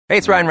Hey,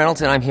 it's Ryan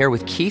Reynolds, and I'm here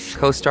with Keith,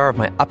 co-star of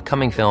my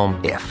upcoming film,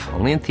 If,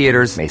 only in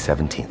theaters May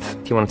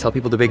 17th. Do you want to tell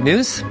people the big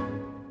news?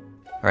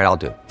 All right, I'll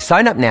do it.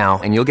 Sign up now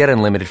and you'll get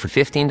unlimited for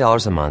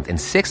 $15 a month and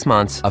 6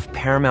 months of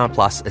Paramount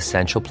Plus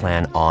Essential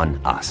Plan on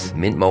us.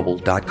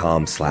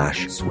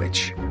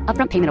 MintMobile.com/switch.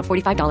 Upfront payment of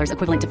 $45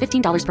 equivalent to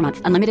 $15 per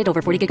month. Unlimited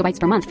over 40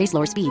 gigabytes per month. Face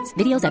lower speeds.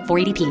 Videos at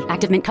 480p.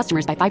 Active Mint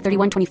customers by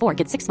 531.24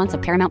 get 6 months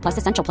of Paramount Plus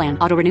Essential Plan.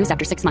 Auto renews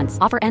after 6 months.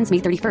 Offer ends May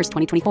 31st,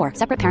 2024.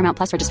 Separate Paramount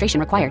Plus registration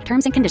required.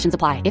 Terms and conditions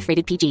apply if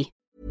rated PG.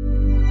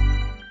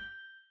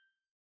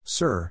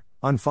 Sir,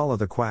 unfollow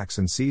the quacks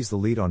and seize the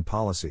lead on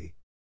policy.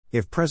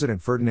 If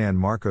President Ferdinand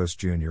Marcos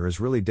Jr. is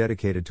really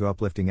dedicated to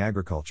uplifting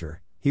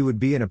agriculture, he would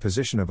be in a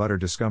position of utter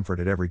discomfort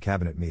at every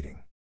cabinet meeting.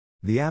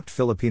 The apt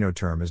Filipino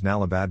term is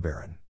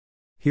nalabadbaran.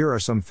 Here are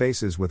some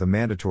faces with a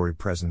mandatory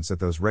presence at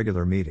those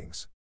regular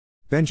meetings.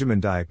 Benjamin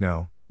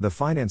Diokno, the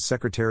finance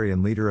secretary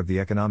and leader of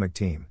the economic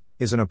team,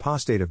 is an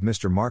apostate of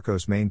Mr.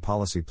 Marcos' main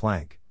policy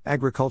plank,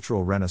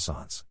 agricultural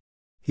renaissance.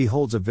 He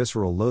holds a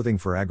visceral loathing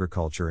for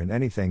agriculture and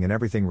anything and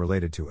everything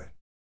related to it.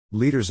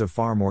 Leaders of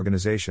farm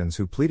organizations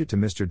who pleaded to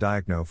Mr.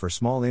 Diokno for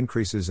small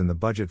increases in the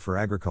budget for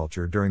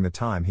agriculture during the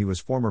time he was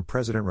former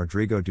President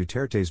Rodrigo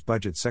Duterte's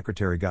budget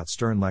secretary got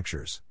stern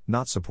lectures,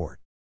 not support.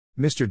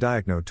 Mr.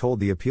 Diokno told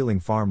the appealing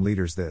farm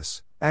leaders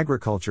this: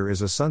 agriculture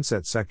is a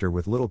sunset sector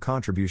with little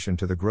contribution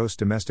to the gross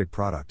domestic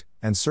product,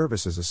 and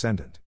service is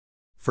ascendant.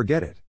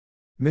 Forget it.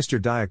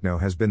 Mr.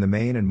 Diokno has been the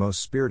main and most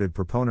spirited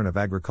proponent of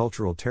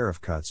agricultural tariff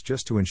cuts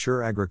just to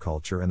ensure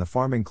agriculture and the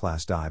farming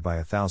class die by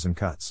 1,000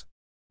 cuts.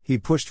 He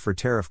pushed for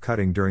tariff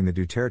cutting during the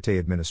Duterte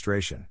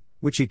administration,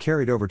 which he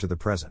carried over to the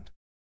present.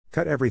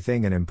 Cut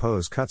everything and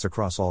impose cuts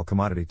across all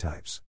commodity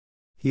types.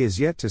 He has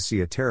yet to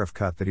see a tariff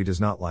cut that he does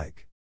not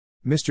like.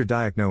 Mr.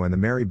 Diokno and the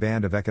merry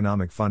band of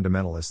economic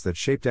fundamentalists that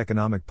shaped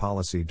economic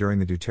policy during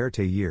the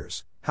Duterte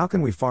years, how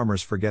can we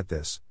farmers forget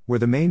this, were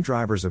the main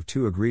drivers of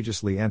two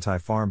egregiously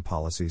anti-farm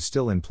policies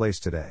still in place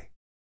today.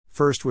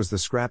 First was the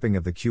scrapping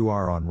of the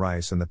QR on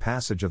rice and the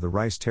passage of the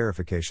rice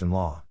tariffication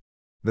law.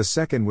 The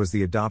second was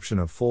the adoption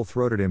of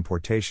full-throated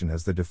importation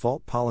as the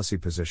default policy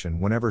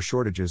position whenever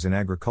shortages in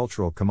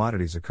agricultural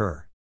commodities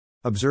occur.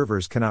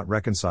 Observers cannot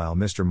reconcile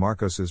Mr.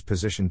 Marcos's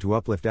position to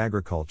uplift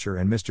agriculture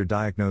and Mr.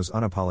 Diokno's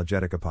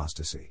unapologetic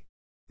apostasy.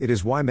 It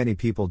is why many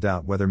people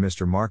doubt whether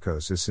Mr.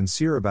 Marcos is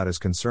sincere about his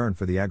concern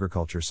for the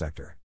agriculture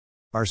sector.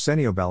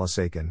 Arsenio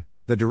Balasacan,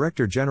 the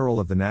Director General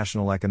of the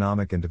National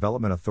Economic and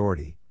Development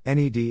Authority,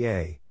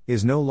 NEDA,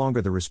 is no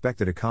longer the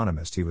respected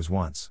economist he was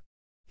once.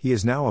 He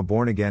is now a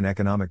born-again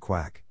economic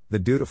quack, the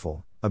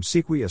dutiful,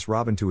 obsequious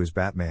Robin to his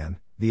Batman,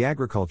 the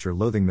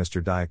agriculture-loathing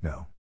Mr.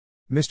 Diokno.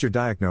 Mr.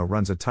 Diokno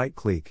runs a tight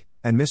clique,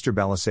 and Mr.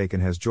 Balasacan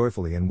has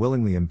joyfully and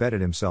willingly embedded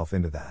himself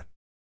into that.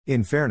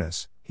 In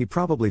fairness, he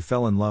probably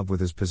fell in love with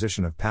his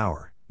position of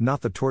power,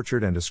 not the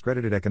tortured and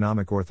discredited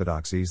economic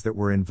orthodoxies that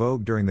were in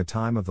vogue during the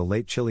time of the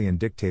late Chilean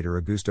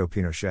dictator Augusto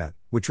Pinochet,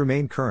 which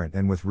remain current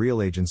and with real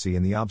agency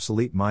in the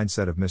obsolete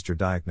mindset of Mr.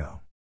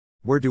 Diokno.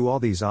 Where do all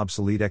these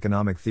obsolete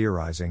economic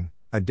theorizing,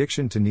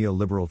 addiction to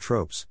neoliberal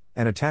tropes,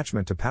 and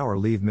attachment to power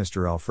leave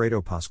Mr.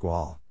 Alfredo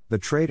Pascual, the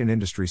Trade and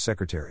Industry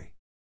Secretary?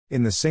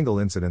 In the single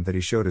incident that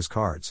he showed his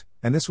cards,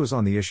 and this was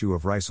on the issue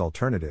of rice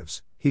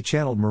alternatives, he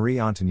channeled Marie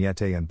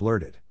Antoinette and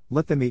blurted,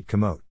 "Let them eat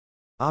camote."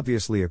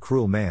 Obviously a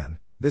cruel man,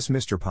 this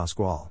Mr.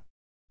 Pascual.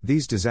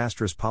 These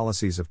disastrous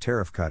policies of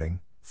tariff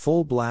cutting,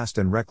 full blast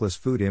and reckless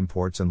food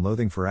imports and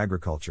loathing for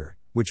agriculture,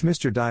 which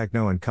Mr.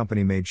 Diokno and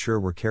company made sure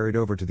were carried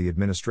over to the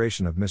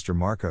administration of Mr.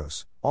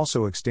 Marcos,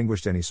 also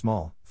extinguished any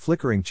small,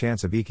 flickering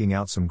chance of eking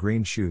out some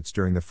green shoots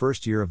during the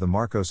first year of the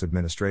Marcos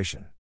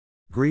administration.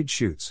 Green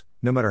shoots,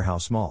 no matter how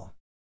small.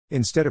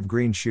 Instead of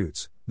green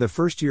shoots, the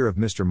first year of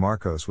Mr.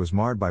 Marcos was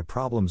marred by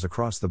problems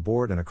across the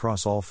board and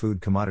across all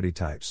food commodity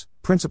types,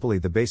 principally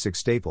the basic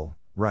staple,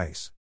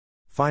 rice.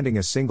 Finding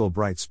a single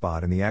bright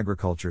spot in the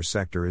agriculture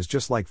sector is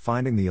just like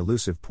finding the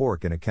elusive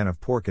pork in a can of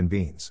pork and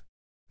beans.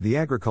 The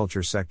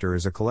agriculture sector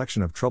is a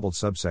collection of troubled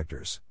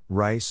subsectors: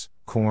 rice,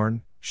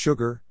 corn,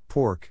 sugar,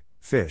 pork,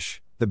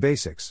 fish, the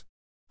basics.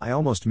 I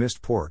almost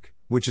missed pork,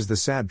 which is the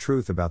sad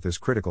truth about this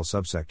critical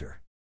subsector.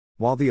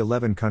 While the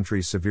 11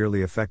 countries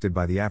severely affected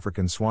by the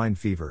African swine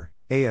fever,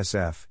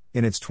 ASF,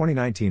 in its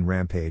 2019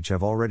 rampage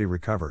have already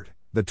recovered,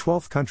 the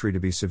 12th country to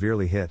be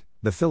severely hit,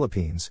 the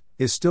Philippines,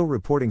 is still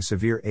reporting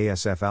severe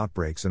ASF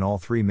outbreaks in all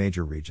three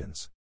major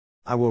regions.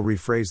 I will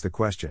rephrase the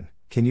question: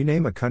 can you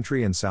name a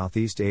country in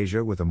Southeast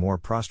Asia with a more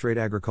prostrate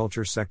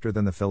agriculture sector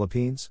than the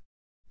Philippines?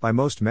 By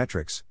most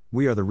metrics,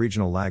 we are the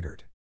regional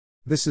laggard.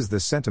 This is the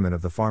sentiment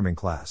of the farming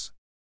class.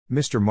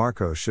 Mr.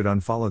 Marcos should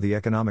unfollow the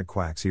economic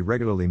quacks he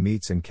regularly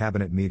meets in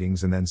cabinet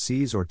meetings and then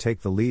seize or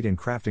take the lead in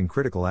crafting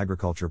critical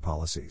agriculture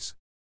policies.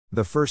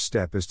 The first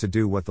step is to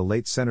do what the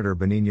late Senator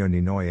Benigno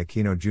Ninoy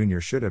Aquino Jr.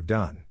 should have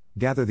done: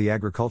 gather the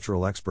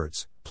agricultural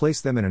experts, place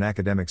them in an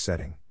academic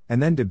setting,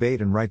 and then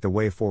debate and write the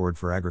way forward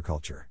for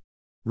agriculture.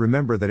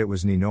 Remember that it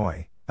was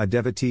Ninoy, a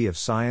devotee of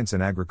science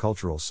and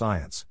agricultural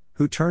science,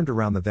 who turned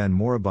around the then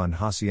moribund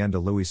Hacienda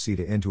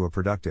Luisita into a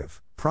productive,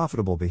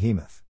 profitable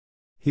behemoth.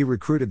 He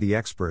recruited the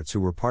experts who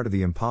were part of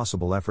the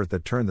impossible effort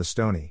that turned the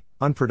stony,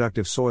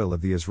 unproductive soil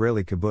of the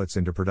Israeli kibbutz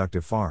into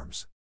productive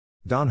farms.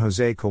 Don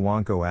Jose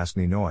Kawanko asked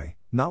Ninoy,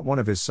 not one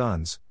of his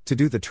sons, to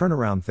do the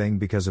turnaround thing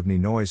because of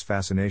Ninoy's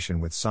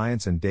fascination with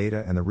science and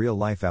data and the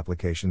real-life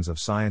applications of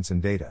science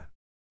and data.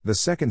 The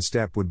second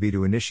step would be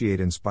to initiate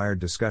inspired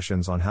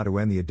discussions on how to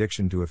end the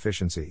addiction to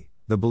efficiency,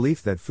 the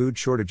belief that food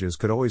shortages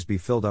could always be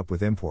filled up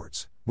with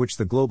imports, which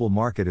the global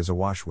market is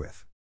awash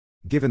with.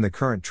 Given the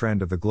current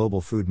trend of the global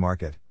food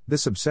market,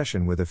 this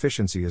obsession with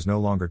efficiency is no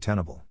longer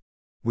tenable.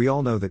 We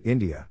all know that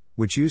India,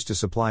 which used to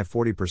supply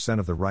 40%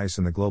 of the rice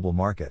in the global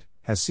market,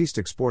 has ceased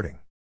exporting.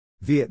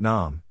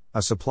 Vietnam,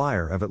 a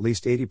supplier of at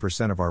least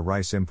 80% of our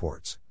rice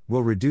imports,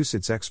 will reduce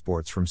its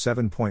exports from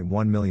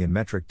 7.1 million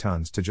metric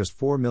tons to just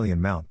 4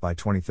 million mount by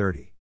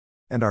 2030.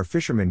 And our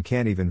fishermen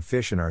can't even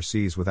fish in our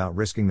seas without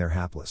risking their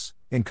hapless,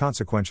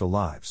 inconsequential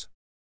lives.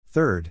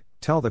 Third,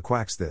 tell the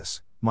quacks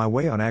this: my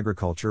way on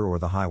agriculture or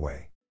the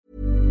highway.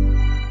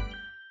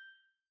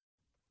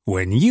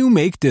 When you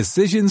make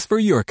decisions for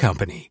your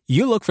company,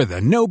 you look for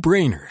the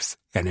no-brainers.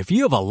 And if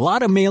you have a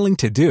lot of mailing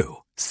to do,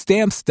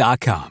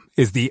 Stamps.com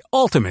is the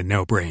ultimate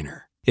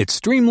no-brainer. It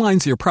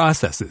streamlines your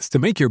processes to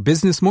make your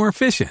business more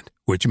efficient,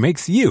 which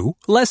makes you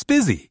less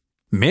busy.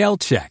 Mail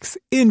checks,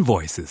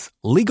 invoices,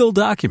 legal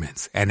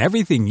documents, and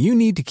everything you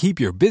need to keep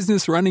your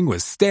business running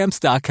with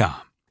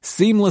Stamps.com.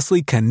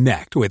 Seamlessly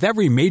connect with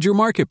every major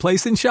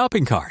marketplace and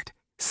shopping cart.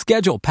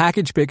 Schedule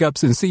package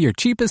pickups and see your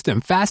cheapest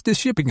and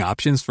fastest shipping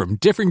options from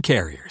different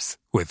carriers,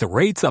 with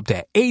rates up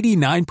to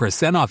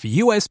 89% off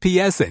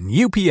USPS and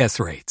UPS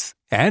rates.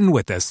 And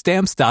with the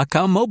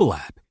Stamps.com mobile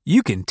app,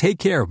 you can take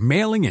care of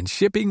mailing and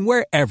shipping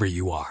wherever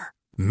you are.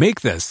 Make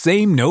the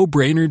same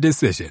no-brainer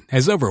decision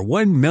as over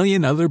 1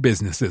 million other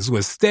businesses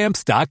with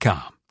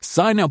Stamps.com.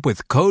 Sign up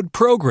with code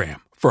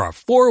PROGRAM for a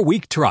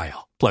 4-week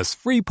trial, plus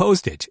free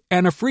postage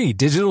and a free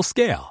digital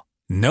scale.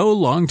 No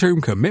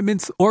long-term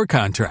commitments or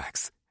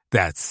contracts.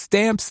 That's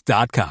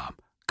Stamps.com.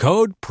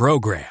 Code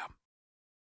PROGRAM.